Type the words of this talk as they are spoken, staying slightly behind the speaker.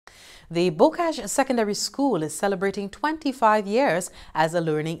The Bocage Secondary School is celebrating 25 years as a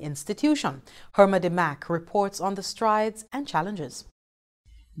learning institution. Herma Demacque reports on the strides and challenges.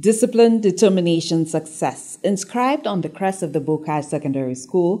 Discipline, determination, success, inscribed on the crest of the Bocage Secondary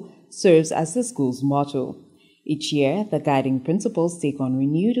School, serves as the school's motto. Each year, the guiding principles take on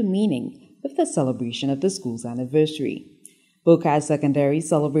renewed meaning with the celebration of the school's anniversary. Bocage Secondary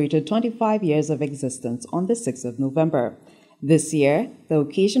celebrated 25 years of existence on the 6th of November. This year, the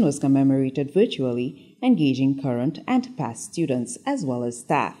occasion was commemorated virtually, engaging current and past students as well as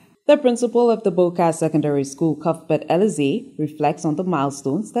staff. The principal of the Bocage Secondary School, Cuthbert Elize, reflects on the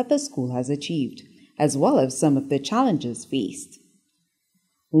milestones that the school has achieved, as well as some of the challenges faced.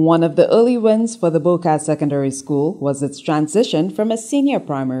 One of the early wins for the Bocage Secondary School was its transition from a senior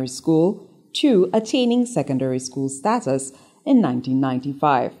primary school to attaining secondary school status in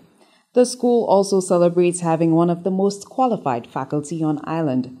 1995. The school also celebrates having one of the most qualified faculty on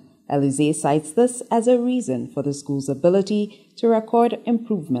island. Elize cites this as a reason for the school's ability to record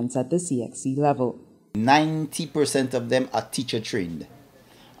improvements at the CXC level. 90% of them are teacher trained,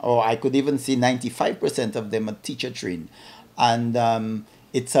 or I could even say 95% of them are teacher trained, and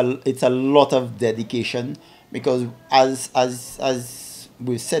it's a lot of dedication, because as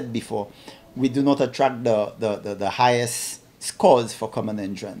we've said before, we do not attract the highest scores for common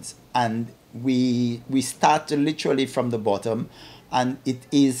entrance, and we start literally from the bottom, and it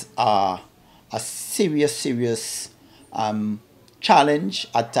is a serious challenge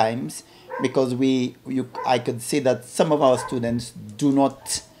at times, because I could say that some of our students do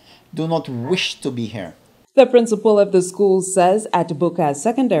not wish to be here. The principal of the school says at Bocage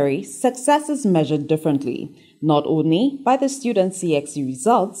Secondary, success is measured differently, not only by the student CXC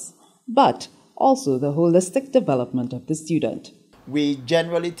results, but also the holistic development of the student. We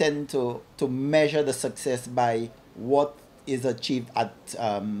generally tend to measure the success by what is achieved at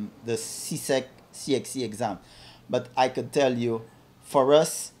the CXC exam. But I could tell you, for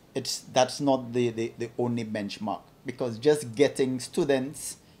us, that's not the only benchmark, because just getting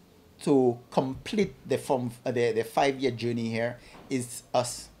students to complete the 5-year journey here is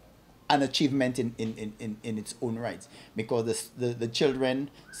an achievement in its own right, because the children,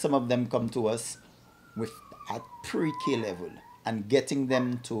 some of them come to us at pre-K level, and getting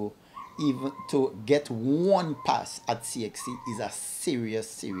them to get one pass at CXC is a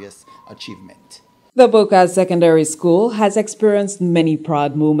serious achievement. The Bocage Secondary School has experienced many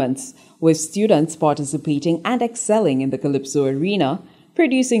proud moments, with students participating and excelling in the Calypso arena,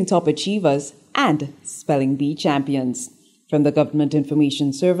 producing top achievers and spelling bee champions. From the Government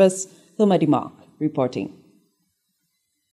Information Service, Herma Demacque reporting.